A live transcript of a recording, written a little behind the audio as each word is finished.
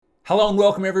Hello and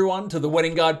welcome everyone to the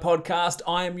Wedding Guide podcast.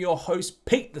 I am your host,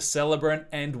 Pete the Celebrant,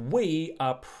 and we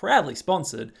are proudly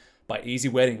sponsored by Easy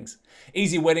Weddings.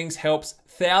 Easy Weddings helps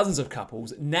thousands of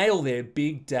couples nail their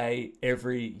big day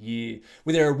every year.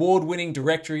 With their award-winning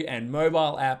directory and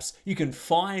mobile apps, you can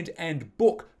find and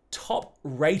book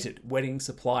top-rated wedding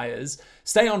suppliers,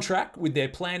 stay on track with their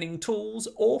planning tools,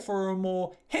 or for a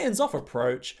more hands-off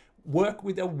approach, work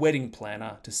with a wedding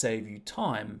planner to save you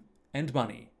time and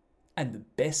money. And the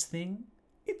best thing,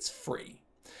 it's free.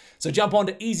 So jump on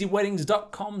to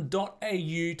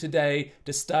easyweddings.com.au today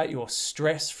to start your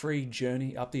stress-free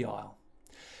journey up the aisle.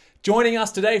 Joining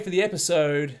us today for the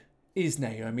episode is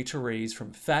Naomi Therese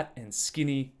from Fat and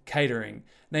Skinny Catering.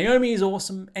 Naomi is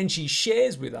awesome and she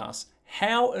shares with us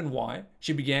how and why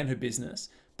she began her business,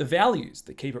 the values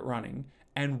that keep it running,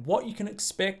 and what you can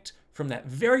expect from that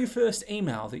very first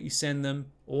email that you send them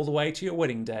all the way to your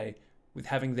wedding day with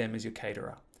having them as your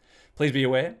caterer. Please be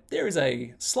aware, there is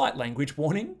a slight language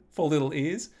warning for little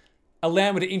ears.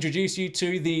 Allow me to introduce you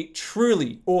to the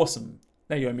truly awesome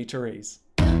Naomi Therese.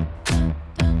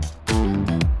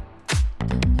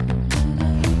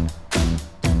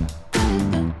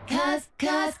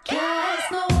 Cause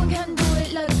no one can do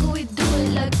it like we do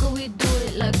it, like we do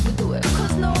it, like we do it.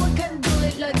 Cause no one can do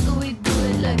it like we do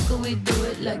it, like we do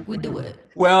it, like we do it.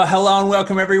 Well, hello and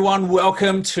welcome everyone.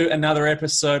 Welcome to another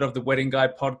episode of the Wedding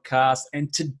Guide podcast.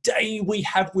 And today we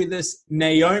have with us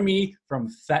Naomi from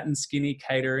Fat and Skinny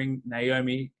Catering.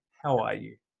 Naomi, how are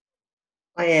you?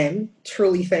 I am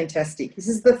truly fantastic. This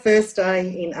is the first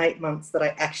day in 8 months that I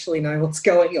actually know what's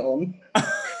going on.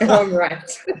 And I'm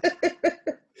wrapped.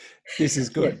 This is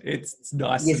good. Yeah. It's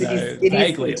nice to know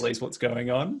vaguely at least what's going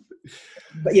on.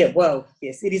 But yeah, well,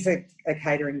 yes, it is a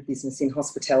catering business in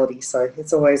hospitality, so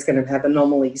it's always going to have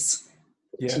anomalies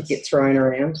to get thrown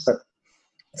around. But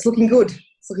it's looking good.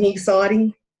 It's looking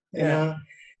exciting. Yeah. And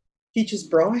future's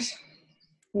bright.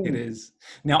 It is.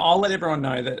 Now, I'll let everyone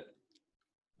know that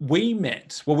we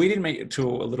met. Well, we didn't meet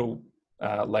until a little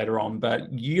later on, but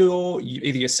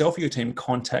either yourself or your team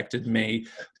contacted me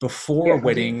before a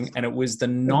wedding, and it was the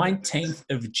 19th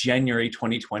of January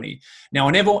 2020. Now,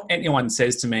 whenever anyone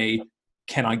says to me,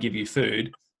 can I give you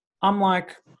food? I'm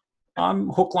like, I'm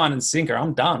hook, line and sinker.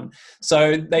 I'm done.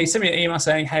 So they sent me an email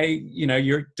saying, hey,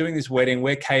 you're doing this wedding.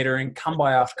 We're catering. Come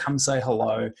by after, come say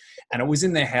hello. And it was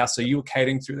in their house. So you were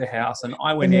catering through the house, and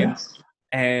I went in,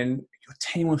 and your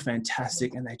team were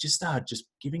fantastic. And they just started just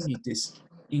giving me this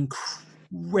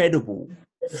incredible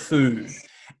food.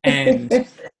 And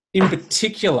in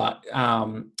particular,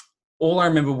 all I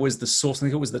remember was the sauce. I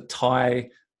think it was the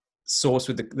Thai sauce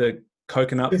with the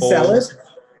coconut balls.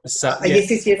 Salad.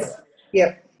 Yes.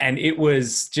 Yep. And it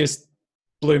was just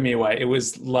blew me away. It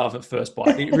was love at first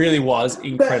bite. It really was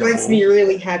incredible. That makes me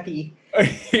really happy.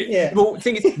 Yeah. Well, the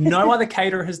thing is, no other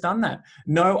caterer has done that.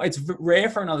 No, it's rare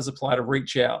for another supplier to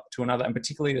reach out to another, and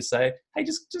particularly to say, hey,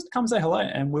 just come say hello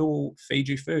and we'll feed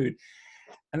you food.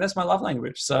 And that's my love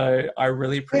language. So I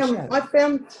really appreciate it. I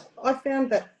found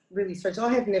that really strange.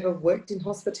 I have never worked in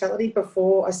hospitality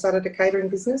before I started a catering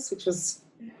business, which was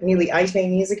nearly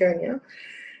 18 years ago now.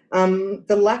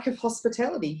 The lack of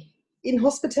hospitality in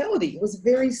hospitality was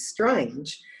very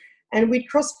strange. And we'd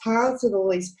cross paths with all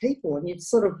these people and you'd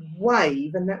sort of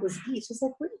wave and that was it. It was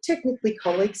like, we're technically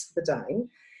colleagues for the day.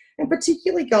 And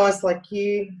particularly guys like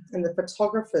you and the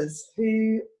photographers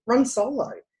who run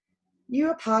solo. You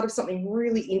are part of something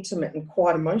really intimate and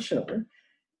quite emotional.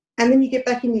 And then you get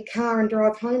back in your car and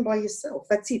drive home by yourself.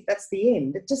 That's it. That's the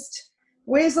end. It just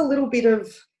wears a little bit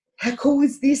of, how cool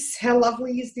is this? How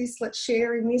lovely is this? Let's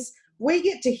share in this. We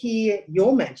get to hear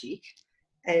your magic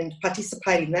and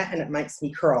participate in that, and it makes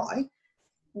me cry.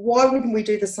 Why wouldn't we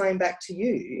do the same back to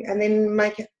you and then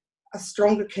make it a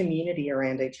stronger community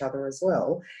around each other as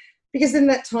well? Because in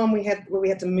that time we had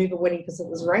to move a wedding because it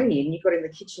was rainy, and you got in the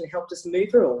kitchen and helped us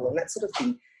move it all and that sort of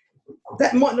thing.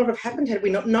 That might not have happened had we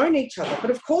not known each other.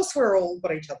 But of course we're all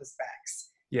got each other's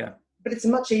backs. Yeah. But it's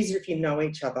much easier if you know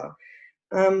each other.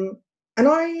 And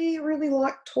I really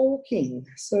like talking.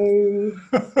 So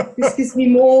this gives me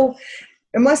more.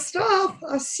 And my staff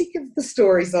are sick of the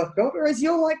stories I've got, whereas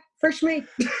you're like fresh meat.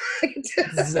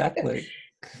 Exactly.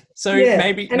 So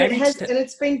maybe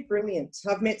it's been brilliant.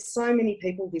 I've met so many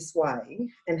people this way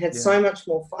and had so much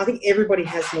more fun. I think everybody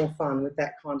has more fun with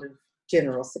that kind of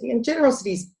generosity. And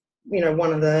generosity is,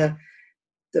 one of the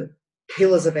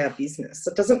pillars of our business.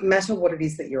 It doesn't matter what it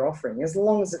is that you're offering, as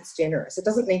long as it's generous. It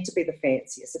doesn't need to be the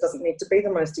fanciest. It doesn't need to be the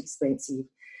most expensive.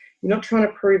 You're not trying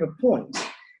to prove a point,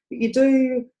 but you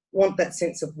do want that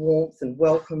sense of warmth and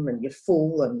welcome, and you're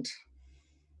full and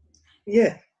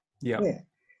 100%.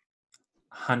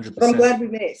 But I'm glad we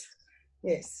met.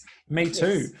 Yes. Me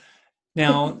too.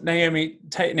 Now, Naomi,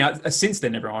 since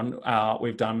then, everyone,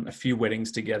 we've done a few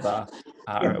weddings together.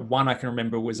 One I can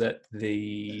remember was at was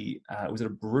it a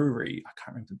brewery? I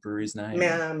can't remember the brewery's name.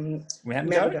 Mountain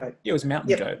Goat? Yeah, it was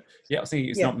Mountain Goat. Yeah, I was thinking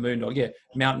it's not Moondog. Yeah,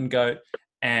 Mountain Goat.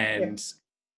 And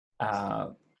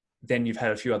then you've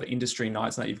had a few other industry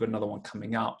nights. Now you've got another one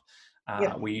coming up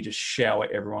where you just shower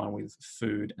everyone with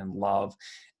food and love.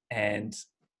 And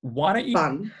why don't you...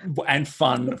 Fun. And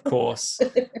fun, of course.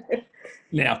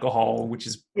 And alcohol, which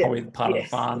is probably part of the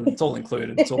fun. It's all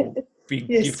included. It's all big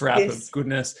gift wrap of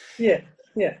goodness. Yeah.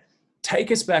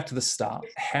 Take us back to the start.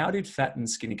 How did Fat and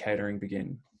Skinny Catering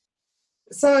begin?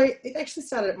 So it actually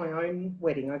started at my own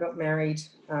wedding. I got married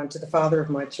to the father of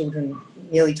my children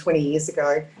nearly 20 years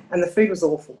ago, and the food was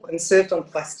awful and served on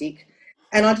plastic.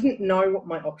 And I didn't know what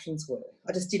my options were.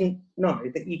 I just didn't know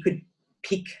that you could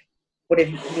pick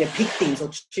whatever, pick things or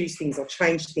choose things or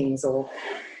change things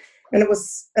and I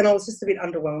was just a bit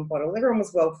underwhelmed by it all. Everyone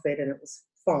was well fed and it was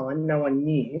fine. No one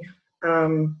knew.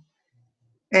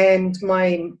 And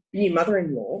my new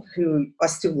mother-in-law, who I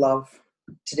still love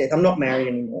to death, I'm not married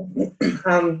anymore. She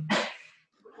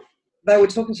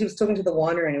was talking to the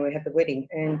winery and we had the wedding,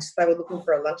 and they were looking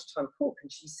for a lunchtime cook.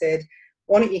 And she said,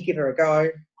 "Why don't you give her a go?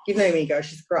 Give Naomi a go.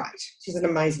 She's great. She's an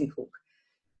amazing cook."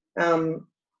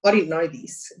 I didn't know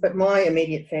this, but my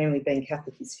immediate family, being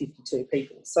Catholic, is 52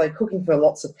 people. So cooking for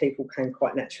lots of people came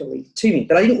quite naturally to me.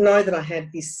 But I didn't know that I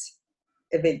had this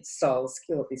event-style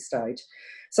skill at this stage.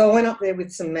 So I went up there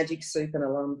with some magic soup and a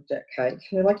lumberjack cake.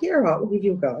 And they're like, "Yeah, all right, we'll give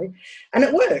you a go." And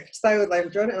it worked. They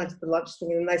enjoyed it, and I did the lunch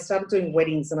thing. And they started doing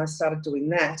weddings, and I started doing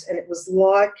that. And it was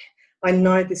like, I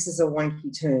know this is a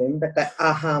wanky term, but that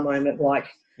aha moment, like...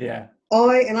 Yeah.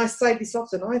 I say this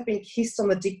often, I've been kissed on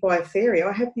the dick by a fairy.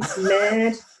 I have this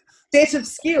mad set of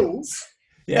skills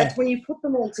that when you put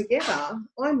them all together,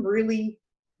 I'm really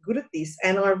good at this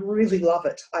and I really love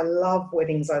it. I love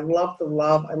weddings. I love the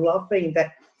love. I love being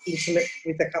that intimate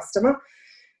with the customer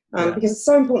because it's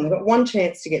so important. You've got one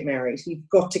chance to get married. You've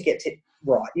got to get it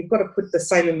right. You've got to put the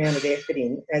same amount of effort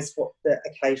in as what the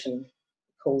occasion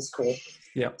calls for.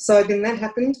 Yeah. So then that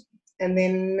happened. And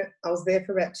then I was there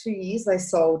for about 2 years. They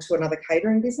sold to another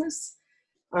catering business.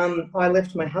 I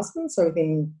left my husband, so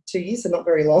within 2 years, so not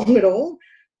very long at all,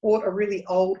 bought a really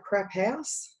old crap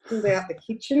house, pulled out the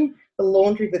kitchen, the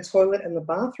laundry, the toilet and the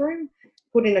bathroom,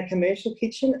 put in a commercial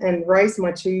kitchen and raised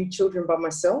my 2 children by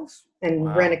myself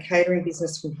and ran a catering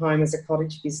business from home as a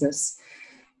cottage business.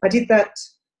 I did that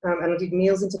and I did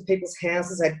meals into people's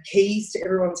houses. I had keys to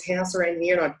everyone's house around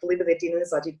here and I'd deliver their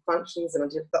dinners. I did functions and I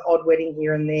did the odd wedding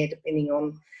here and there depending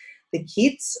on the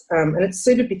kids. And it's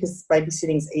suited because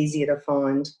babysitting is easier to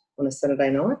find on a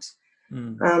Saturday night.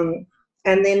 And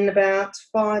then about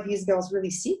 5 years ago, I was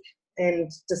really sick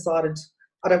and decided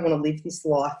I don't want to live this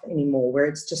life anymore where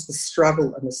it's just the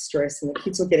struggle and the stress, and the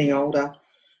kids were getting older.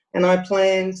 And I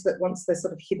planned that once they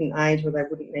sort of hit an age where they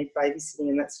wouldn't need babysitting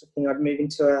and that sort of thing, I'd move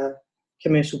into a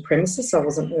commercial premises, so I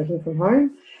wasn't working from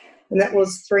home. And that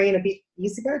was 3 and a bit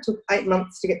years ago. It took 8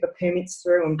 months to get the permits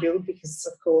through and build because,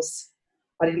 of course,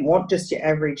 I didn't want just your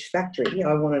average factory.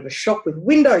 I wanted a shop with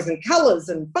windows and colours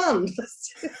and fun.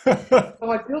 So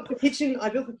I built the kitchen. I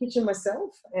built the kitchen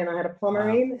myself, and I had a plumber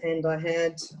in, and I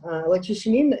had an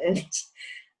electrician in,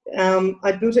 and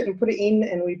I built it and put it in,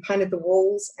 and we painted the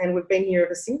walls, and we've been here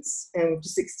ever since, and we've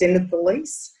just extended the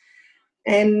lease.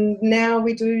 And now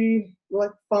we do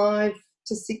like 5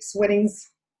 to 6 weddings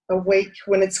a week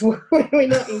when we're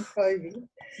not in COVID.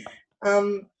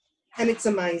 And it's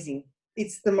amazing.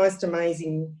 It's the most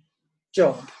amazing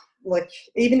job. Like,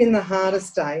 even in the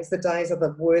hardest days, the days are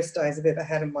the worst days I've ever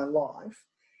had in my life,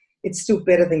 it's still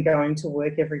better than going to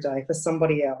work every day for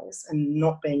somebody else and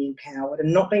not being empowered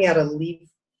and not being able to live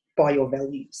by your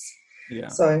values. Yeah.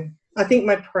 So I think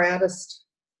my proudest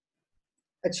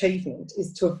achievement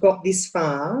is to have got this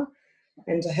far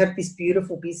and to have this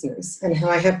beautiful business and how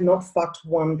I have not fucked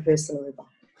one person over.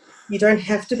 You don't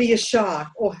have to be a shark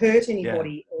or hurt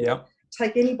anybody or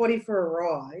take anybody for a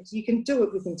ride. You can do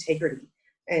it with integrity,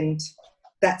 and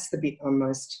that's the bit I'm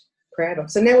most proud of.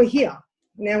 So now we're here.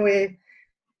 Now we're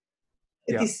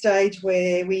at this stage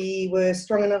where we were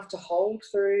strong enough to hold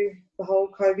through the whole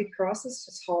COVID crisis,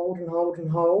 just hold and hold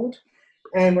and hold,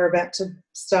 and we're about to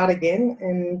start again.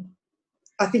 And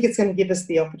I think it's going to give us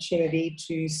the opportunity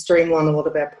to streamline a lot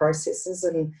of our processes.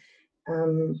 And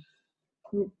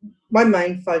my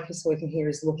main focus working here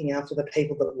is looking after the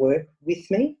people that work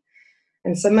with me.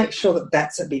 And so make sure that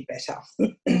that's a bit better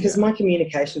because my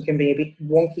communication can be a bit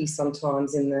wonky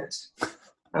sometimes in that.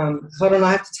 Hold on,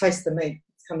 I have to taste the meat.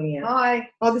 It's coming out. Hi.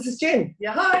 Oh, this is Jen.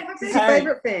 Yeah, hi. This is your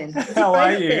favourite fan. How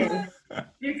are you?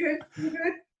 You good? You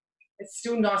good? It's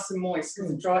still nice and moist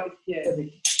because it's dry. Yeah.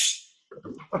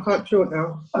 I can't chew it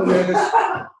now. I'm nervous.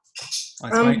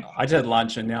 I did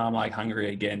lunch and now I'm like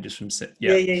hungry again just from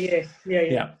Yeah.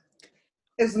 Yeah.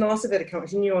 It was nice of her to come.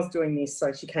 She knew I was doing this,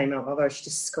 so she came up, although she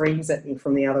just screams at me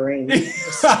from the other end.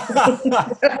 I'm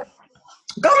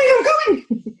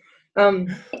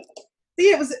going!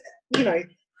 Yeah, it was,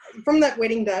 from that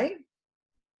wedding day,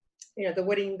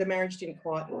 the marriage didn't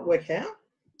quite work out,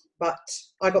 but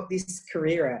I got this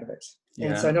career out of it. Yeah.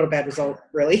 And so not a bad result,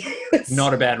 really.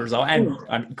 Not a bad result.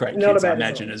 And great kids, I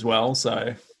imagine, as well.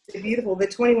 So they're beautiful. They're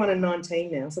 21 and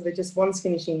 19 now. So one's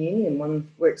finishing uni and one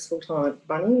works full-time at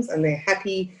Bunnings, and they're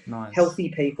happy, healthy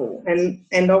people. And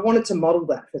I wanted to model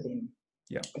that for them.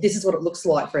 Yeah. This is what it looks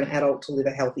like for an adult to live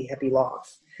a healthy, happy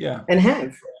life. Yeah. And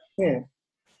have. Yeah.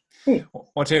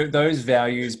 Well, I tell you, those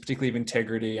values, particularly of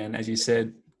integrity and, as you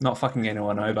said, not fucking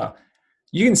anyone over,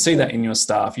 you can see that in your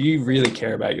staff. You really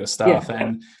care about your staff. Yeah.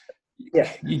 And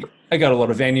I got a lot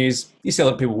of venues. You see a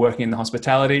lot of people working in the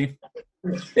hospitality.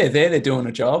 They're there, they're doing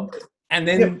a job. And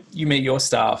then you meet your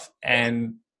staff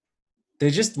and they're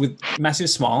just with massive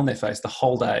smile on their face the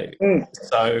whole day.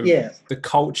 So the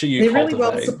culture they're cultivate. really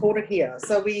well supported here.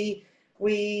 So we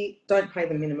don't pay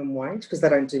them minimum wage because they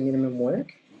don't do minimum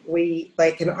work.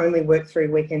 They can only work 3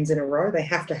 weekends in a row. They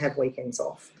have to have weekends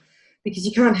off because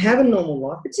you can't have a normal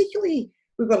life. Particularly,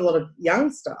 we've got a lot of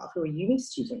young staff who are uni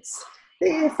students.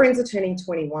 Their friends are turning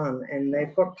 21 and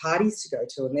they've got parties to go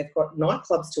to and they've got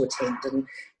nightclubs to attend and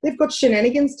they've got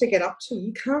shenanigans to get up to.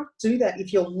 You can't do that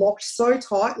if you're locked so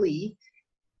tightly.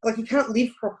 Like, you can't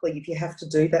live properly if you have to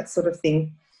do that sort of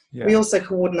thing. Yeah. We also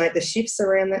coordinate the shifts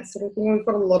around that sort of thing. We've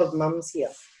got a lot of mums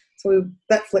here. So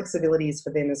that flexibility is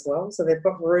for them as well. So they've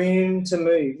got room to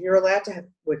move. You're allowed to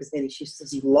work as many shifts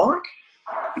as you like,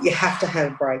 but you have to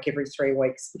have a break every 3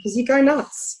 weeks because you go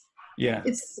nuts. Yeah.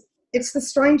 It's the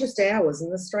strangest hours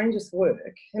and the strangest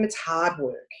work, and it's hard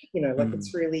work,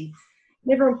 it's really,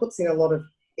 everyone puts in a lot of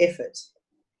effort.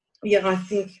 Yeah, I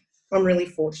think I'm really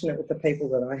fortunate with the people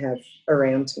that I have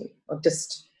around me. It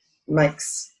just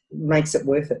makes it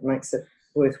worth it, makes it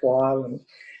worthwhile. And it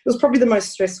was probably the most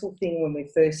stressful thing when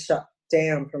we first shut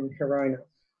down from Corona,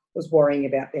 was worrying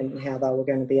about them and how they were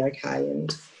going to be okay.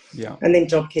 And then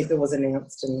JobKeeper was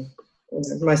announced and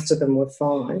most of them were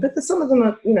fine. But some of them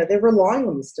are, they're relying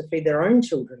on this to feed their own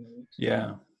children.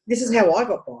 Yeah. This is how I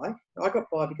got by. I got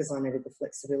by because I needed the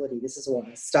flexibility. This is why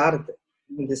I started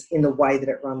in the way that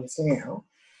it runs now.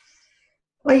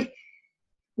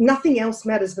 Nothing else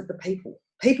matters but the people.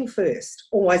 People first,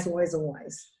 always, always,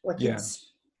 always.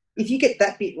 If you get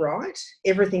that bit right,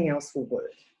 everything else will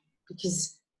work.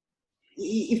 Because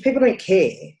if people don't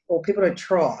care or people don't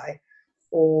try,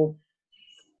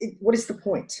 what is the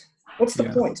point? What's the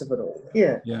point of it all?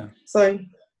 Yeah. Yeah. So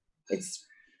it's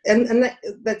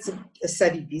that's a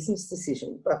savvy business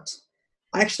decision, but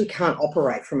I actually can't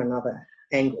operate from another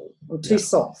angle. I'm too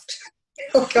soft.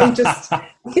 I'm just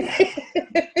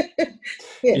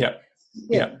Yeah.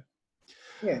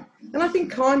 And I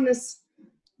think kindness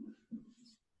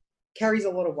carries a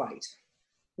lot of weight.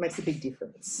 Makes a big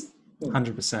difference.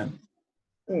 100%.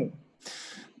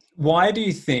 Why do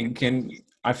you think, and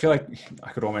I feel like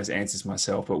I could almost answer this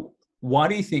myself, but why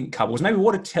do you think couples, maybe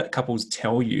what do couples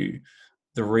tell you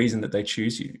the reason that they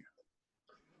choose you?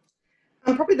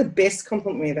 Probably the best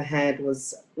compliment we ever had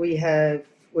was we're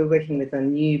working with a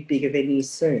new bigger venue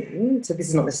soon, so this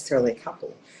is not necessarily a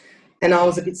couple. And I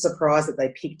was a bit surprised that they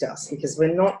picked us because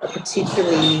we're not a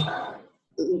particularly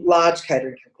large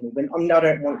catering company. I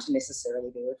don't want to necessarily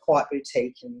be. We're quite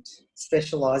boutique and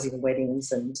specialise in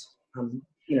weddings and,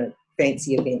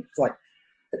 fancy events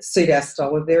that suit our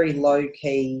style. We're very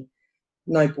low-key,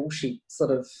 no bullshit sort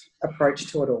of approach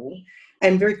to it all,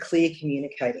 and very clear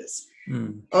communicators.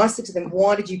 I said to them,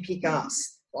 why did you pick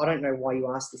us? I don't know why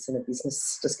you asked this in a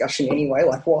business discussion anyway,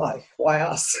 why? Why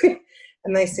us?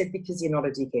 And they said, because you're not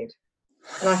a dickhead.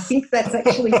 And I think that's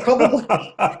actually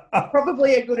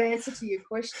probably a good answer to your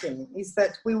question, is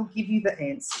that we will give you the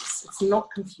answers. It's not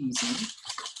confusing.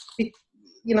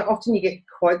 Often you get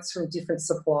quotes from different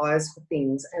suppliers for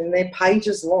things and they're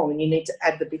pages long and you need to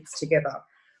add the bits together.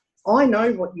 I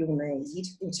know what you'll need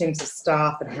in terms of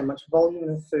staff and how much volume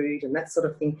of food and that sort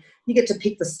of thing. You get to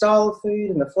pick the style of food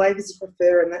and the flavours you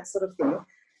prefer and that sort of thing.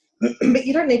 But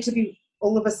you don't need to be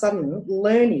all of a sudden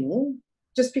learning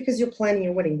just because you're planning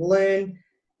your wedding. Learn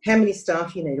how many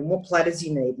staff you need and what platters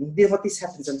you need and what this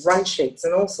happens and run sheets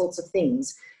and all sorts of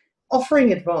things.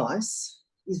 Offering advice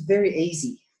is very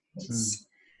easy.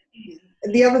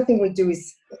 The other thing we do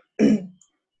is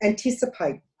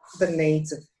anticipate the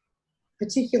needs of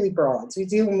particularly brides. We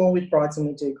deal more with brides than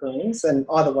we do grooms, and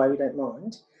either way we don't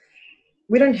mind.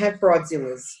 We don't have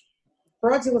bridezillas.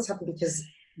 bridezillas happen because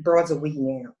brides are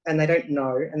wigging out and they don't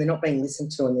know and they're not being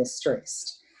listened to and they're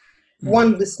stressed.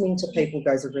 One, listening to people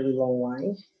goes a really long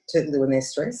way when they're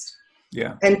stressed.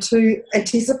 Yeah. And two,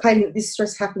 anticipating that this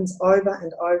stress happens over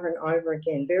and over and over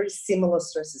again. Very similar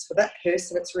stresses. For that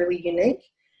person, it's really unique.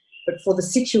 But for the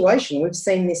situation, we've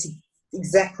seen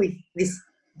exactly this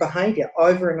behaviour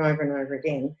over and over and over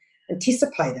again.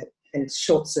 Anticipate it and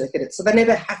short-circuit it, so they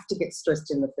never have to get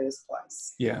stressed in the first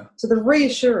place. Yeah. So the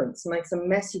reassurance makes a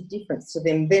massive difference to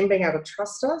them being able to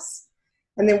trust us,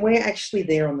 and then we're actually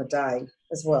there on the day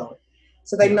as well.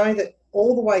 So they know that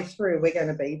all the way through we're going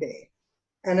to be there.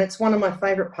 And it's one of my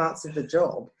favourite parts of the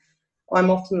job. I'm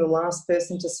often the last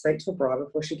person to speak to a bride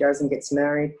before she goes and gets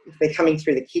married. If they're coming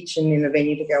through the kitchen in a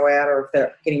venue to go out, or if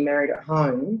they're getting married at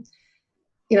home,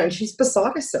 you know, she's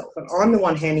beside herself, and I'm the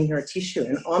one handing her a tissue,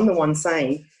 and I'm the one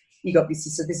saying, you got this,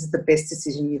 so this is the best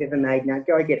decision you've ever made. Now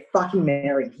go get fucking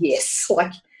married. Yes.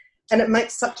 And it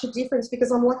makes such a difference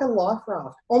because I'm like a life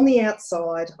raft. On the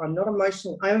outside, I am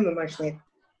emotionally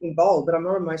involved, but I'm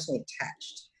not emotionally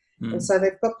attached. And so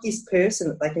they've got this person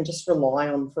that they can just rely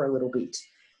on for a little bit.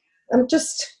 And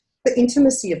just the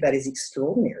intimacy of that is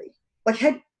extraordinary. Like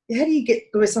how do you get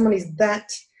where someone is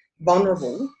that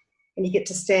vulnerable and you get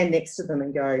to stand next to them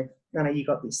and go, no, you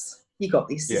got this. You got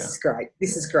this. This is great.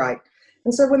 This is great.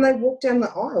 And so when they walk down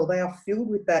the aisle, they are filled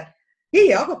with that, I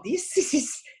got this. This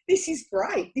is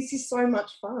great. This is so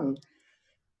much fun.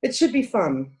 It should be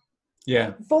fun.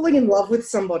 Yeah. Falling in love with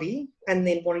somebody and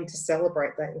then wanting to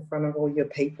celebrate that in front of all your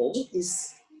people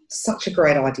is such a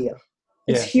great idea.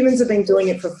 Yeah. Humans have been doing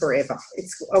it for forever.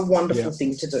 It's a wonderful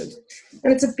thing to do.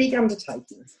 And it's a big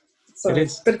undertaking. So, it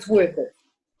is. But it's worth it.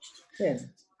 Yeah.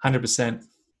 100%.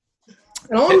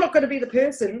 And I'm not going to be the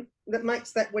person that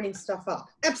makes that wedding stuff up.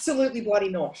 Absolutely bloody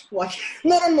not. Like,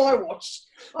 not on my watch.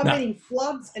 I've been in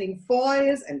floods and in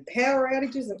fires and power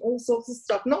outages and all sorts of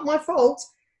stuff. Not my fault.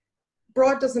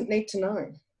 Bride doesn't need to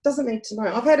know. Doesn't need to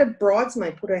know. I've had a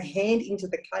bridesmaid put her hand into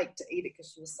the cake to eat it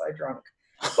because she was so drunk.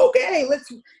 Okay,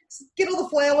 let's get all the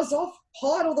flowers off,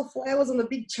 hide all the flowers on the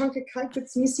big chunk of cake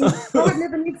that's missing. Bride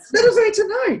never needs, they doesn't need to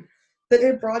know that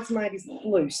her bridesmaid is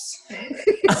loose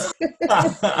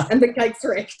and the cake's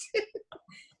wrecked.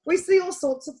 We see all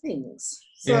sorts of things.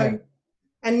 So,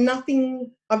 and nothing's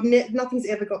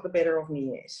ever got the better of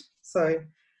me yet. So,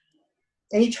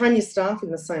 and you train your staff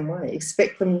in the same way.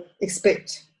 Expect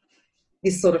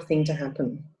this sort of thing to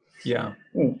happen. Yeah.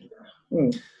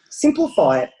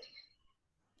 Simplify it.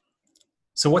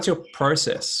 So what's your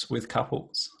process with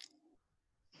couples?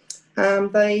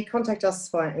 They contact us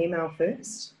via email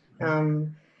first,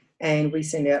 and we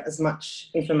send out as much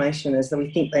information as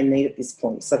we think they need at this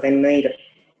point. So they need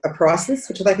a price list,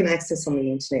 which they can access on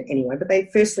the internet anyway, but they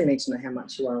firstly need to know how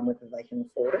much you are and whether they can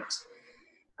afford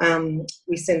it.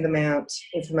 We send them out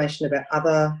information about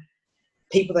other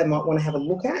people they might want to have a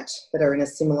look at that are in a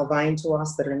similar vein to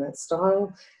us, that are in that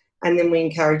style, and then we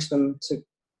encourage them to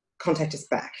contact us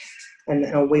back,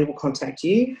 and we will contact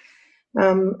you.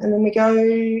 And then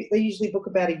they usually book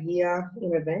about a year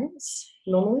in advance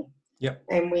normally. Yep.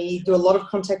 And we do a lot of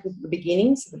contact at the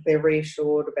beginning so that they're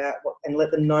reassured about and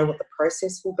let them know what the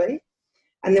process will be.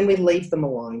 And then we leave them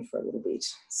alone for a little bit.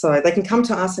 So they can come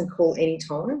to us and call any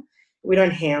time. We don't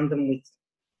hound them with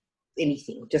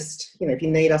anything. Just, if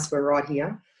you need us, we're right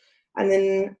here. And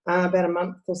then about a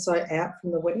month or so out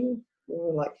from the wedding,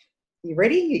 we're like, you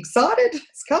ready? You excited?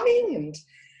 It's coming.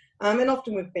 And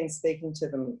often we've been speaking to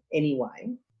them anyway.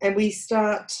 And we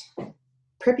start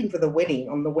prepping for the wedding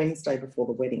on the Wednesday before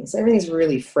the wedding. So everything's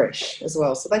really fresh as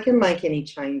well. So they can make any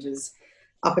changes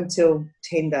up until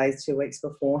 10 days, 2 weeks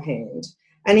beforehand.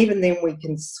 And even then we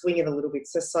can swing it a little bit.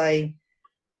 So say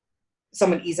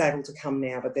someone is able to come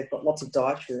now, but they've got lots of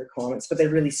dietary requirements, but they're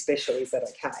really special. Is that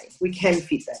okay? We can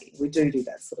fit that in. We do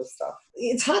that sort of stuff.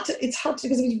 It's hard to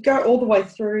because we go all the way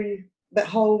through that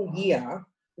whole year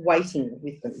waiting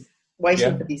with them,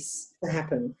 waiting for this to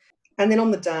happen. And then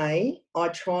on the day, I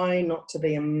try not to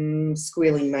be a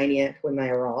squealing maniac when they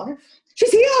arrive.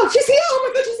 She's here! She's here!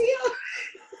 Oh my God, she's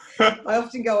here! I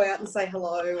often go out and say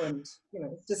hello and,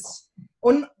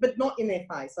 but not in their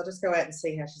face. I just go out and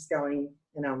see how she's going,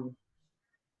 and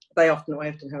we often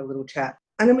have a little chat.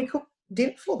 And then we cook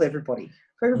dinner for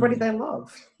everybody they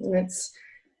love. And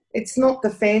it's not the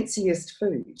fanciest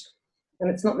food,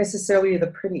 and it's not necessarily the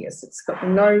prettiest. It's got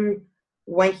no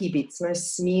wanky bits, no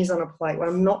smears on a plate. Well,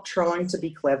 I'm not trying to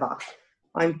be clever.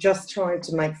 I'm just trying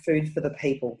to make food for the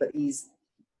people that is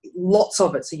lots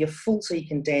of it, so you're full so you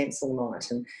can dance all night.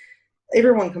 And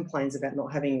everyone complains about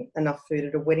not having enough food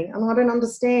at a wedding, and I don't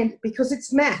understand, because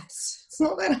it's maths. It's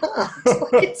not that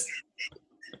hard.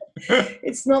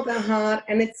 It's not that hard,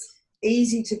 and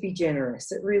easy to be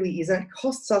generous. It really is. And it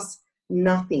costs us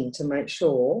nothing to make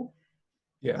sure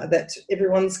that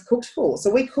everyone's cooked for. So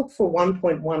we cook for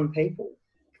 1.1 people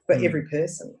for every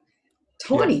person.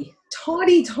 Tiny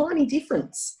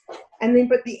difference. And then,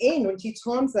 but at the end, when you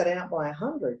times that out by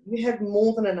 100, you have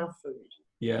more than enough food.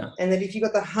 Yeah. And that if you've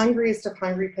got the hungriest of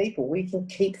hungry people, we can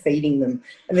keep feeding them.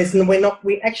 And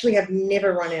we actually have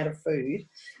never run out of food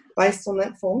based on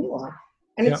that formula.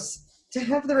 And it's to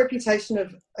have the reputation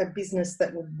of a business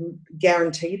that will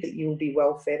guarantee that you will be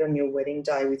well fed on your wedding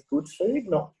day with good food,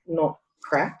 not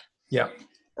crap. Yeah.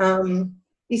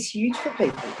 Is huge for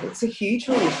people. It's a huge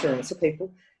reassurance for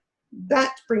people.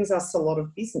 That brings us a lot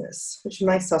of business, which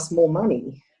makes us more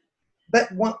money. That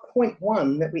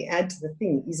 1.1 that we add to the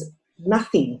thing is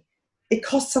nothing. It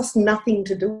costs us nothing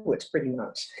to do it, pretty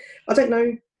much. I don't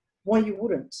know why you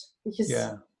wouldn't, because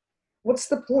what's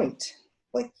the point?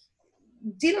 Like,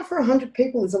 dinner for 100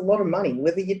 people is a lot of money.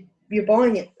 Whether you're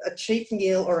buying a cheap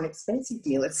deal or an expensive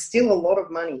deal, it's still a lot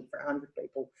of money for 100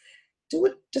 people.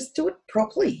 Just do it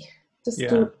properly.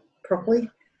 Do it properly.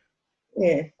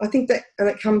 Yeah, I think that, and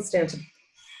it comes down to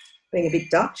being a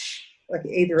bit Dutch. Like,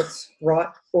 either it's right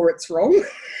or it's wrong.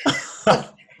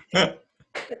 That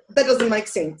doesn't make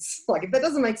sense. Like, if that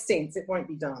doesn't make sense, it won't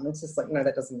be done. It's just like, no,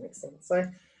 that doesn't make sense. So,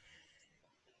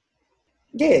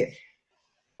 yeah,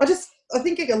 I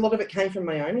think a lot of it came from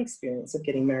my own experience of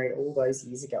getting married all those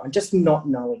years ago and just not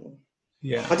knowing.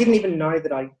 Yeah. I didn't even know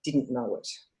that I didn't know it.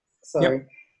 So,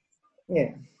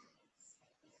 yeah.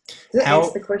 Does that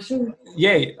answer the question?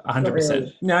 Yeah, 100%.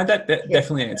 Really. No, that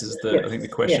definitely answers I think the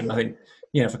question. I think,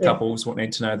 for couples, what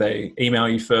need to know, they email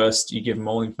you first, you give them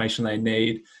all the information they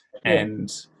need,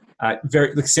 and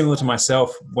very similar to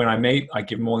myself, when I meet, I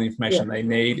give them all the information they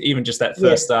need, even just that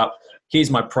first up. Here's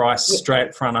my price,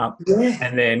 straight front up,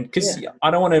 and then, because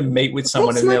I don't want to meet with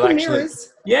someone and they're actually,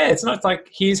 it's not like,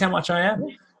 here's how much I am.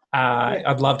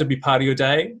 I'd love to be part of your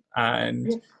day,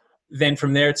 and then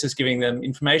from there, it's just giving them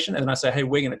information. And then I say, hey,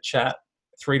 we're going to chat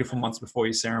 3 to 4 months before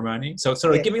your ceremony. So it's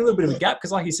sort of giving a little bit of a gap,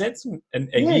 because like you said,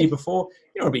 a year before,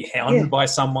 you don't want to be hounded by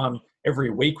someone every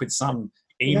week with some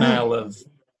email of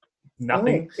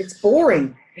nothing. No, it's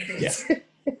boring.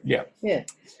 Yeah. And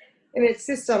it's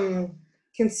just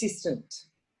consistent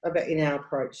in our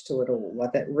approach to it all.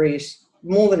 Like that,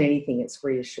 more than anything, it's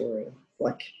reassuring.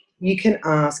 Like, you can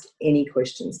ask any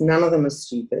questions. None of them are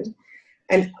stupid.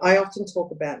 And I often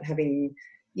talk about having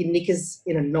your knickers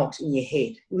in a knot in your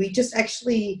head.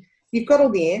 You've got all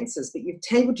the answers, but you've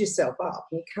tangled yourself up.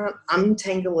 You can't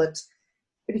untangle it.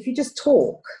 But if you just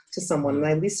talk to someone and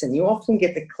they listen, you often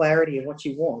get the clarity of what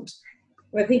you want.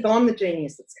 And I think I'm the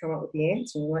genius that's come up with the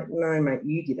answer. And I'm like, no, mate,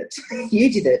 you did it.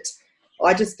 You did it.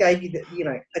 I just gave you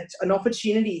an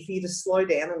opportunity for you to slow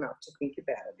down enough to think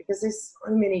about it, because there's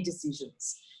so many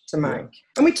decisions to make.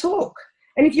 And we talk.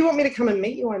 And if you want me to come and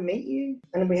meet you, I meet you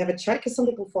and we have a chat, because some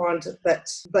people find that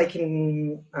they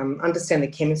can understand the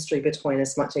chemistry between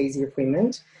us much easier if we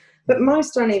meet. But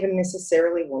most don't even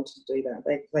necessarily want to do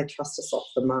that. They trust us off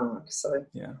the mark. So,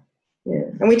 yeah.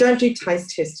 And we don't do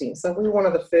taste testing. So we were one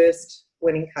of the first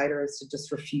wedding caterers to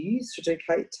just refuse to do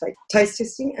taste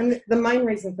testing. And the main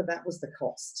reason for that was the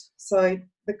cost. So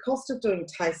the cost of doing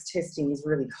taste testing is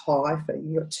really high for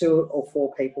you've got 2 or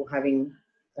 4 people having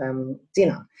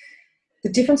dinner. The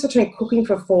difference between cooking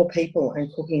for 4 people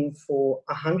and cooking for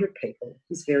 100 people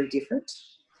is very different.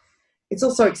 It's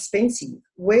also expensive.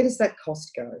 Where does that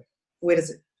cost go? Where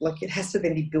does it, it has to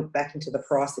then be built back into the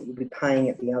price that you'll be paying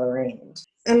at the other end.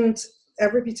 And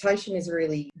our reputation is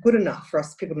really good enough for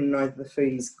us people to know that the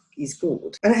food is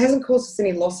good. And it hasn't caused us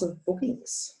any loss of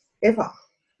bookings, ever.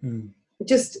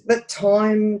 Just that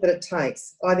time that it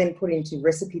takes, I then put into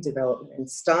recipe development and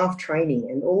staff training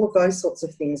and all of those sorts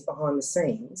of things behind the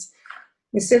scenes.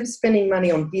 Instead of spending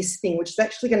money on this thing, which is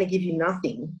actually going to give you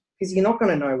nothing, because you're not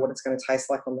going to know what it's going to taste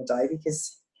like on the day,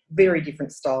 because very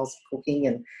different styles of cooking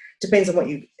and depends on what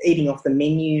you're eating off the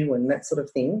menu and that sort of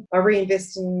thing. I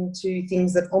reinvest into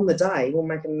things that on the day will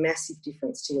make a massive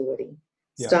difference to your wedding.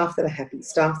 Staff that are happy,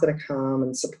 staff that are calm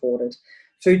and supported,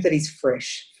 food that is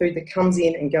fresh, food that comes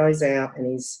in and goes out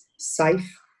and is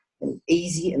safe and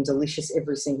easy and delicious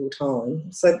every single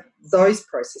time. So those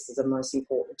processes are most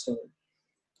important to me.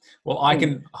 Well, I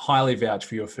can highly vouch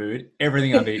for your food.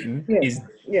 Everything I've eaten is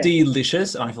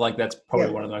delicious, and I feel like that's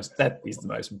probably one of the most. That is the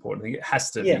most important thing. It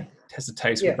has to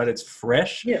taste good, but it's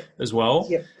fresh as well.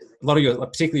 A lot of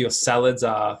particularly your salads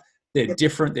they're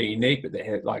different, they're unique, but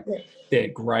they're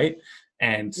great.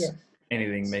 And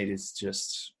anything meat is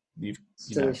just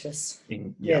delicious.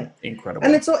 Incredible.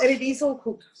 And it is all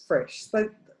cooked fresh. So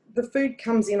the food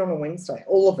comes in on a Wednesday,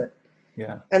 all of it.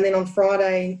 Yeah. And then on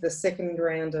Friday, the second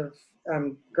round of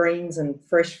greens and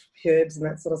fresh herbs and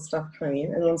that sort of stuff come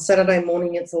in, and on Saturday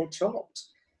morning it's all chopped.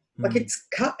 Like it's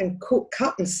cut and cooked,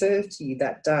 cut and served to you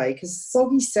that day, because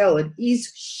soggy salad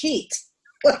is shit.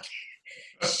 Like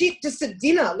shit just at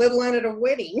dinner, let alone at a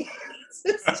wedding.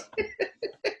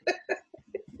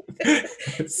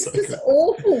 It's just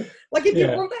awful. Like if you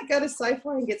want that, go to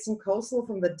Safeway and get some coleslaw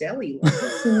from the deli.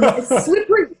 Like, it's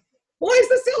slippery. Why is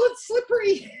the salad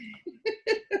slippery?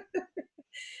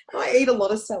 I eat a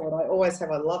lot of salad. I always have.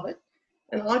 I love it,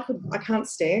 and I can't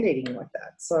stand eating like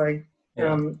that. So,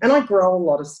 and I grow a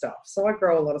lot of stuff. So I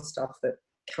grow a lot of stuff that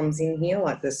comes in here,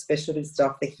 like the specialty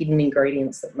stuff, the hidden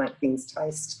ingredients that make things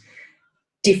taste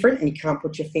different, and you can't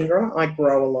put your finger on it. I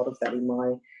grow a lot of that in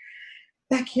my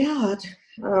backyard.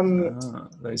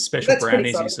 Those special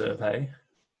brownies you serve, hey?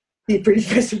 The pretty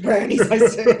special brownies I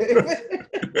serve.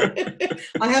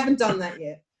 I haven't done that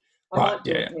yet. I might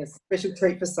do a special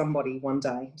treat for somebody one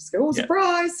day. Just go,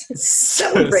 surprise!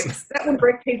 That would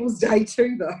break people's day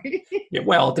too, though. Yeah,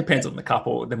 well, it depends on the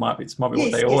couple. It might be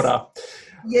what they order.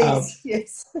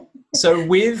 Yes. So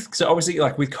obviously,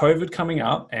 like with COVID coming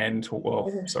up,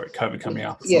 COVID coming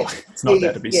up. It's not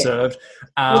there to be served.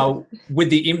 How's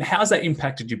that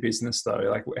impacted your business though?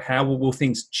 Like, how will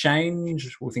things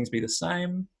change? Will things be the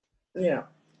same? Yeah.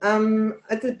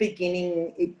 At the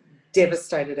beginning, it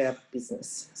devastated our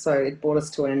business. So it brought us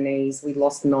to our knees. We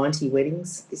lost 90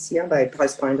 weddings this year. They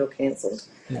postponed or cancelled.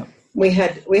 Yeah. We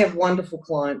have wonderful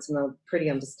clients, and they're pretty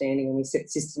understanding, and we set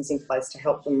systems in place to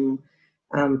help them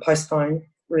postpone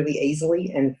really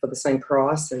easily and for the same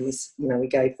price. And we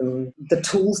gave them the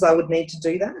tools they would need to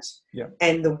do that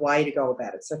and the way to go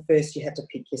about it. So first you had to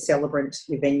pick your celebrant,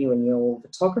 your venue and your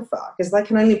photographer, because they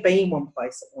can only be in one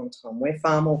place at one time. We're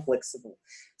far more flexible.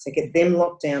 So get them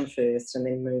locked down first and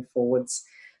then move forwards.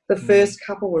 The first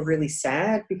couple were really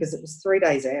sad because it was 3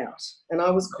 days out, and I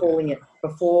was calling it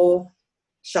before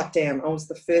shutdown. I was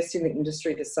the first in the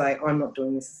industry to say, I'm not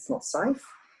doing this, it's not safe.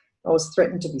 I was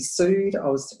threatened to be sued. I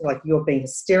was like, you're being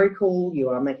hysterical. You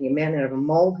are making a man out of a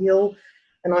molehill.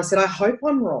 And I said, I hope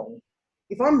I'm wrong.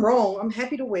 If I'm wrong, I'm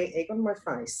happy to wear egg on my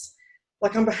face.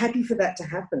 Like, I'm happy for that to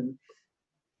happen.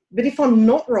 But if I'm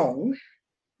not wrong,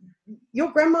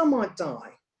 your grandma might die.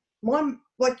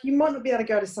 You might not be able to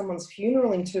go to someone's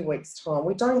funeral in 2 weeks' time.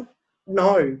 We don't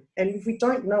know. And if we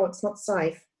don't know it's not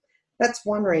safe, that's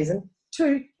one reason.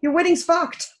 2, your wedding's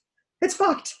fucked. It's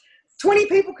fucked. 20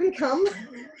 people can come.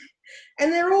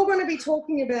 And they're all going to be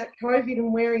talking about COVID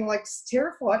and wearing like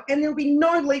terrified, and there'll be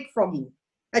no leapfrogging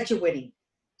at your wedding.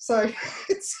 So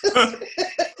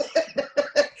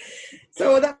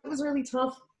so that was really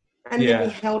tough. And then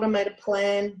we held and made a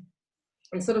plan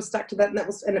and sort of stuck to that,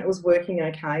 and it was working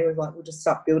okay. We were like, we'll just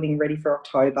start building ready for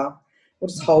October. We'll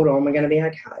just hold on. We're going to be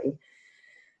okay.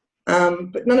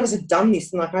 But none of us had done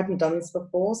this, and I hadn't done this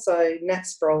before. So Nat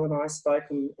Sproul and I spoke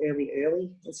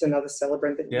early. It's another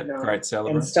celebrant that you know. Great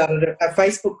celebrant. And started a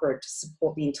Facebook group to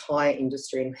support the entire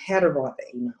industry and how to write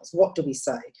the emails. What do we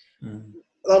say?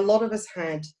 A lot of us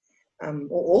had, or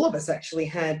all of us actually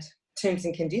had, terms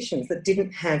and conditions that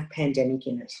didn't have pandemic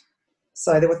in it.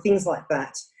 So there were things like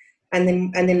that. And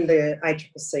then the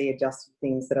ACCC adjusted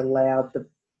things that allowed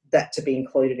that to be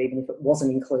included, even if it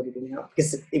wasn't included in our,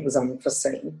 because it was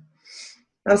unforeseen.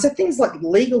 So things like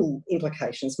legal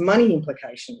implications, money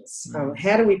implications,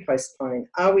 how do we postpone?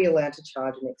 Are we allowed to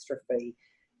charge an extra fee?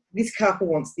 This couple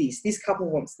wants this couple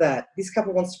wants that, this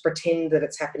couple wants to pretend that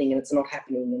it's happening and it's not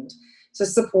happening. And so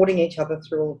supporting each other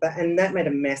through all of that, and that made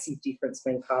a massive difference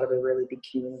being part of a really big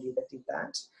community that did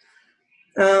that.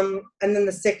 And then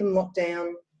the second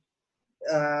lockdown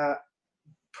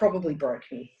probably broke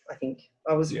me, I think.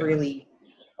 I was really...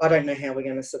 I don't know how we're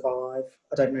going to survive.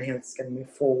 I don't know how it's going to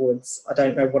move forwards. I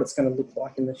don't know what it's going to look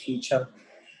like in the future.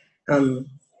 And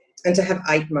to have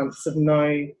 8 months of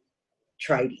no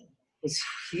trading was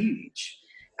huge.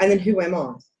 And then who am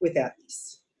I without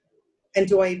this? And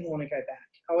do I even want to go back?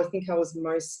 I think I was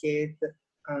most scared that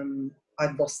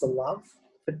I'd lost the love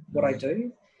for what I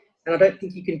do. And I don't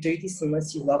think you can do this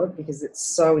unless you love it, because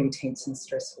it's so intense and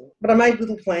stressful. But I made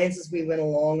little plans as we went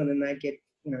along, and then they get,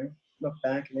 knocked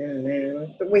back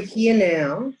and but we're here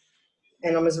now,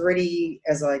 and I'm as ready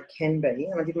as I can be.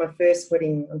 And I did my first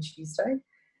wedding on Tuesday.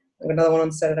 I got another one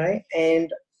on Saturday,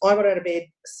 and I got out of bed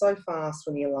so fast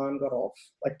when the alarm got off.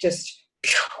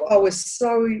 I was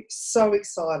so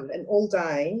excited, and all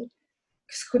day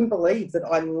just couldn't believe that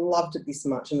I loved it this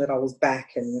much and that I was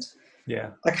back, and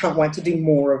I can't wait to do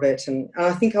more of it. And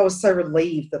I think I was so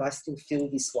relieved that I still feel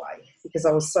this way, because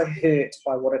I was so hurt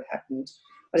by what had happened.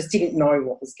 I just didn't know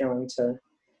what was going to,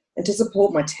 and to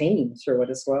support my team through it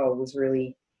as well was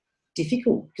really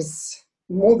difficult, because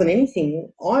more than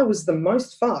anything, I was the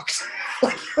most fucked.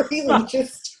 like really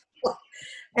just.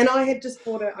 And I had just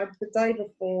bought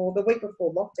the week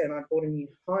before lockdown, I bought a new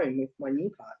home with my new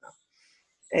partner.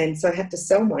 And so I had to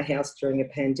sell my house during a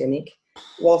pandemic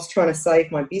whilst trying to save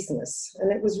my business.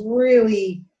 And it was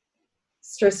really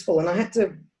stressful. And I had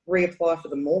to reapply for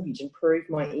the mortgage and prove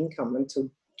my income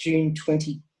until June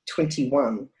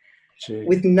 2021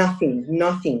 with nothing.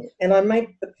 And I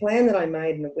made the plan that I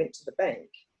made and I went to the bank.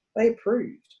 They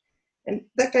approved. And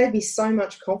that gave me so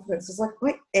much confidence. It's like,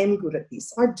 I am good at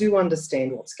this. I do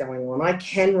understand what's going on. I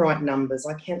can write numbers.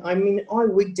 I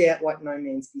wigged out like no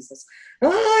man's business.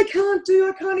 I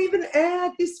can't even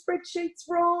add. This spreadsheet's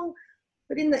wrong.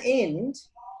 But in the end,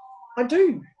 I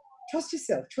do. Trust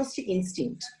yourself. Trust your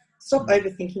instinct. Stop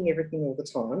overthinking everything all the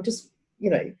time. Just,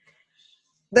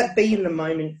 that be in the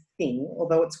moment thing,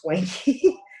 although it's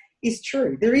wanky, is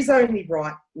true. There is only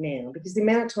right now, because the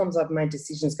amount of times I've made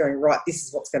decisions going, right, this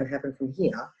is what's going to happen from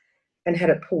here, and had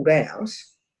it pulled out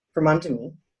from under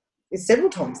me is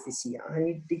several times this year.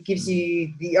 And it gives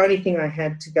you, the only thing I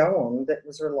had to go on that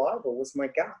was reliable was my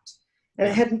gut.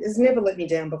 And it's never let me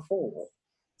down before.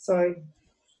 So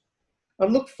I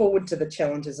look forward to the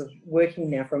challenges of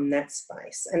working now from that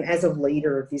space. And as a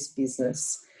leader of this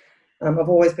business, I've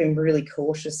always been really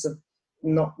cautious of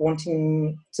not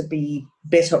wanting to be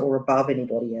better or above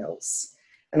anybody else.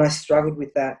 And I struggled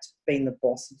with that, being the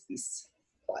boss of this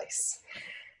place,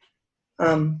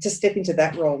 to step into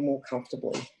that role more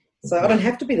comfortably. So I don't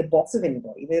have to be the boss of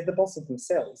anybody. They're the boss of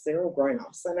themselves. They're all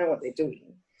grown-ups. They know what they're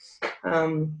doing.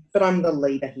 But I'm the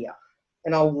leader here,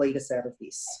 and I'll lead us out of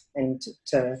this, and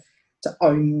to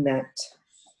own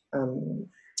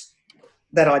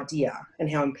that idea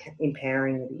and how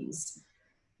empowering it is.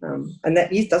 And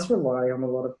that does rely on a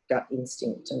lot of gut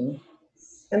instinct.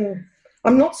 And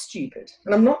I'm not stupid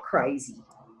and I'm not crazy.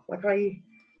 Like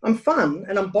I'm fun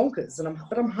and I'm bonkers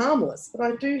but I'm harmless. But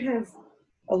I do have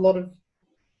a lot of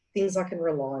things I can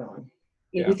rely on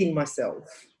within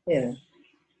myself. Yeah.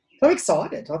 So I'm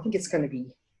excited. I think it's going to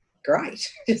be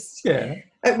great.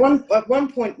 At one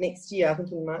point next year, I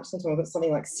think in March sometime, I've got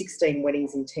something like 16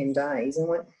 weddings in 10 days. I'm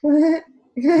like,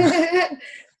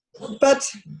 but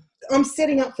I'm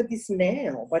setting up for this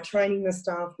now by training the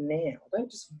staff now.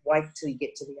 Don't just wait till you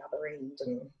get to the other end,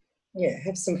 and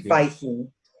have some faith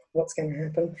in what's going to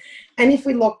happen. And if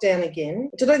we lock down again,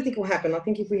 which I don't think will happen, I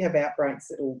think if we have outbreaks,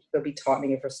 there'll be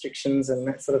tightening of restrictions and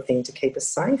that sort of thing to keep us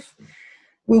safe.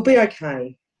 We'll be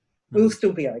okay. We'll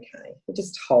still be okay. We'll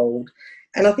just hold.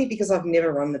 And I think because I've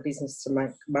never run the business to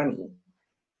make money,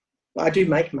 I do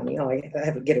make money. I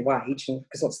have to get a wage, and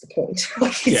because what's the point?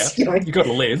 You've got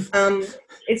to live.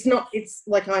 It's not. It's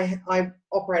like I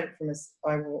operate it from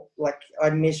I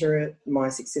measure my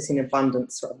success in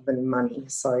abundance rather than in money.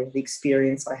 So the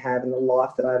experience I have and the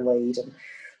life that I lead, and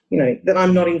that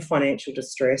I'm not in financial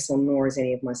distress, or nor is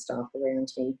any of my staff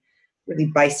around me.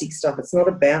 Really basic stuff. It's not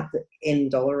about the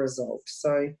end dollar result.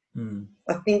 So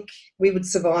I think we would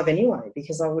survive anyway,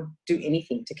 because I would do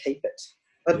anything to keep it.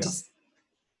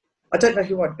 I don't know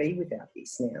who I'd be without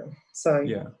this now. So,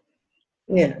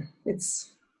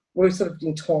 we're sort of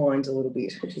entwined a little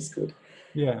bit, which is good.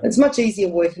 Yeah. It's much easier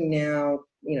working now,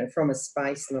 from a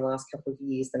space in the last couple of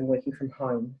years than working from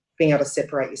home. Being able to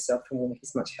separate yourself from work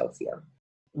is much healthier.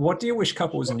 What do you wish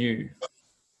couples knew?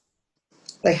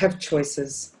 They have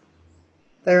choices.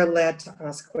 They're allowed to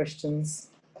ask questions.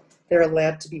 They're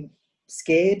allowed to be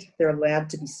scared. They're allowed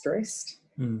to be stressed.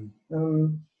 And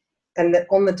that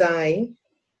on the day,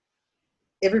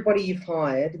 everybody you've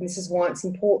hired, and this is why it's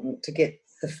important to get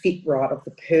the fit right of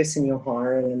the person you're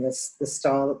hiring and the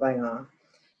style that they are,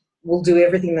 will do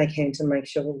everything they can to make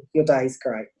sure your day is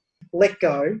great. Let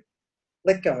go,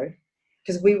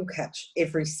 because we will catch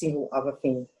every single other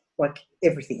thing, like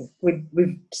everything.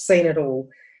 We've seen it all.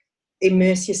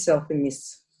 Immerse yourself in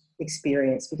this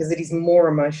experience, because it is more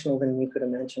emotional than you could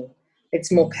imagine.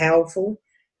 It's more powerful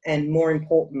and more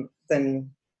important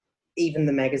than even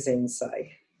the magazines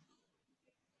say.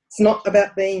 It's not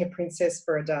about being a princess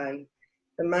for a day.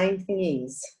 The main thing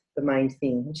is the main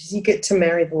thing, which is you get to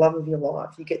marry the love of your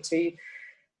life. You get to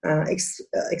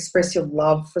express your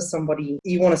love for somebody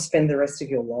you want to spend the rest of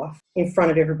your life in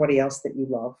front of everybody else that you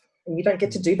love. And you don't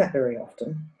get to do that very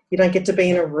often. You don't get to be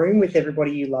in a room with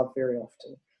everybody you love very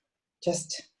often.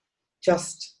 Just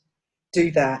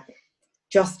do that.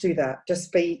 Just do that.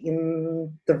 Just be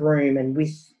in the room and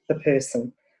with the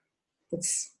person.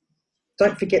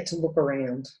 Don't forget to look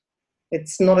around.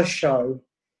 It's not a show.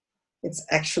 It's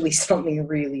actually something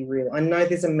really real. I know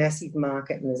there's a massive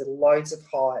market and there's loads of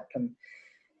hype and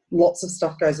lots of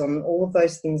stuff goes on. And all of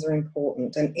those things are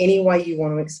important. And any way you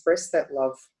want to express that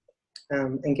love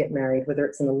and get married, whether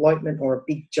it's an elopement or a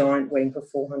big giant wedding for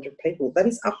 400 people. That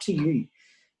is up to you,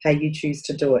 how you choose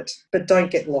to do it. But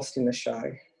don't get lost in the show,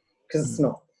 because it's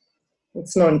not.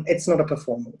 It's not a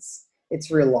performance. It's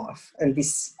real life. And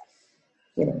this,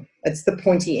 it's the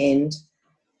pointy end.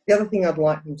 The other thing I'd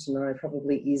like them to know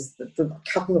probably is that the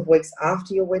couple of weeks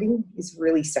after your wedding is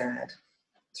really sad.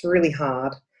 It's really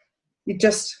hard.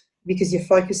 Because your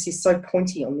focus is so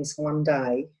pointy on this one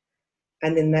day,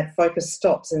 and then that focus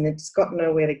stops and it's got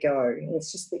nowhere to go. And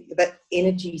it's just that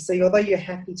energy. So although you're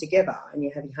happy together and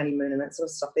you're having honeymoon and that sort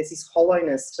of stuff, there's this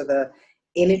hollowness to the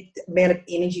amount of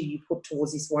energy you put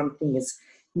towards this one thing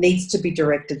needs to be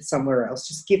directed somewhere else.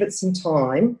 Just give it some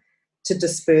time to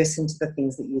disperse into the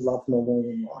things that you love more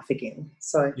in life again.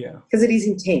 So, because it is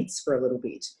intense for a little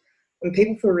bit, and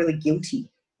people feel really guilty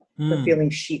for feeling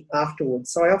shit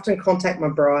afterwards. So I often contact my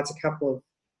brides a couple of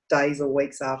days or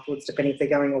weeks afterwards, depending if they're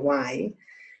going away,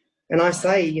 and I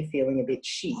say, you're feeling a bit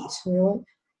shit. And they're like,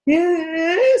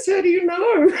 yes, how do you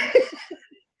know?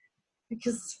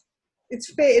 Because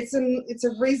it's fair. It's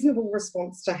a reasonable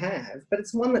response to have, but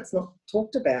it's one that's not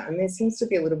talked about, and there seems to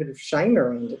be a little bit of shame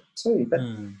around it too. But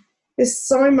there's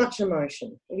so much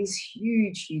emotion. It is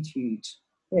huge, huge, huge.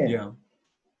 Yeah.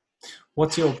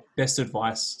 What's your best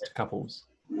advice to couples?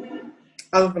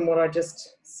 Other than what I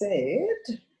just said,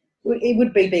 it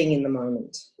would be being in the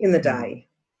moment, in the day.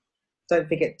 Don't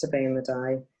forget to be in the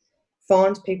day.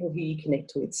 Find people who you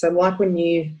connect with. So like when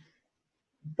you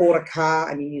bought a car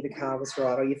and you knew the car was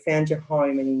right, or you found your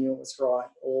home and you knew it was right,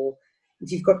 or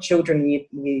if you've got children and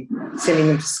you're sending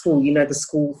them to school, the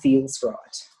school feels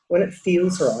right. When it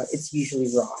feels right, it's usually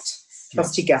right.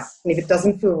 Trust your gut. And if it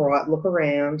doesn't feel right, look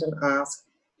around and ask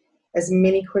as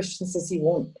many questions as you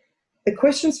want. The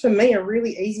questions for me are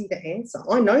really easy to answer.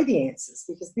 I know the answers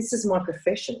because this is my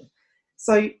profession.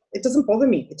 So it doesn't bother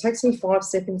me. It takes me 5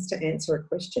 seconds to answer a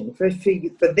question. For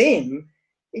them,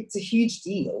 it's a huge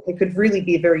deal. It could really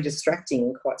be very distracting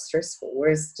and quite stressful,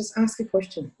 whereas just ask a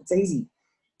question. It's easy.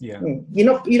 Yeah.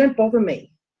 You don't bother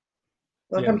me.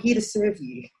 I'm here to serve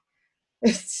you.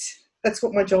 That's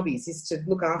what my job is to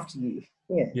look after you.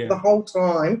 The whole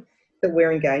time that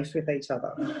we're engaged with each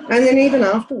other. And then even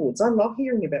afterwards, I love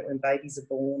hearing about when babies are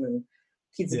born and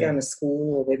kids are going to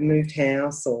school or they've moved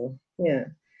house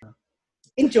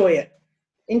Enjoy it.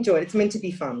 It's meant to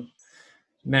be fun.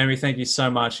 Mary, thank you so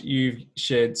much. You've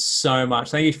shared so much.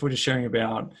 Thank you for just sharing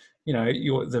about,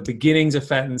 the beginnings of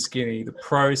Fat and Skinny, the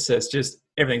process, just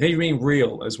everything. Thank you for being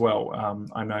real as well.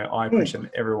 I know I appreciate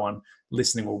that everyone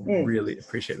listening will really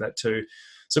appreciate that too.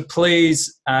 So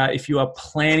please, if you are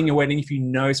planning a wedding, if you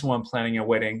know someone planning a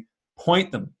wedding,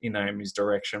 point them in Naomi's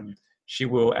direction. She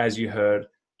will, as you heard,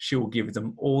 she will give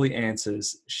them all the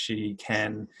answers she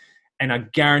can. And I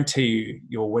guarantee you,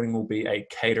 your wedding will be a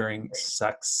catering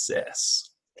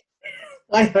success.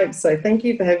 I hope so. Thank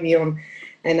you for having me on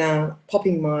and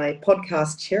popping my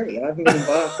podcast cherry. I haven't been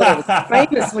involved. I thought I was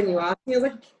famous when you asked me. I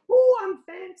was like, oh, I'm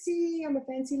fancy. I'm a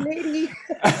fancy lady.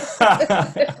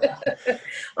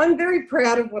 I'm very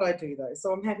proud of what I do, though,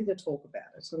 so I'm happy to talk about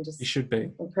it. You should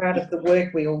be. I'm proud of the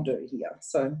work we all do here.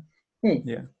 So,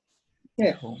 Yeah.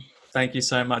 Cool. Thank you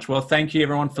so much. Well, thank you,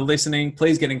 everyone, for listening.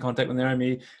 Please get in contact with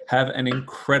Naomi. Have an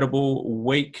incredible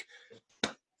week.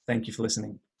 Thank you for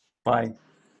listening. Bye.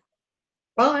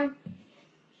 Bye.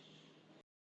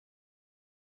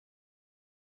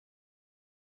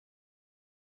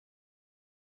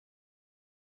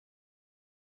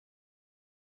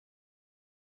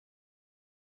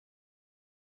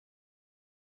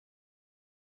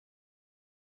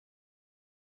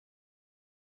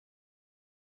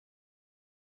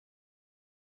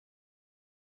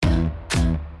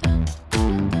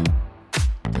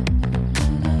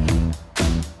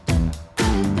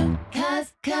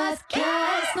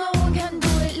 Cause no one can do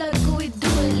it like we do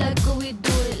it, like we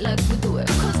do it, like we do it.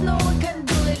 Cause no one can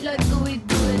do it like we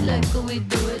do it, like we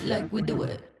do it, like we do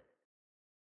it.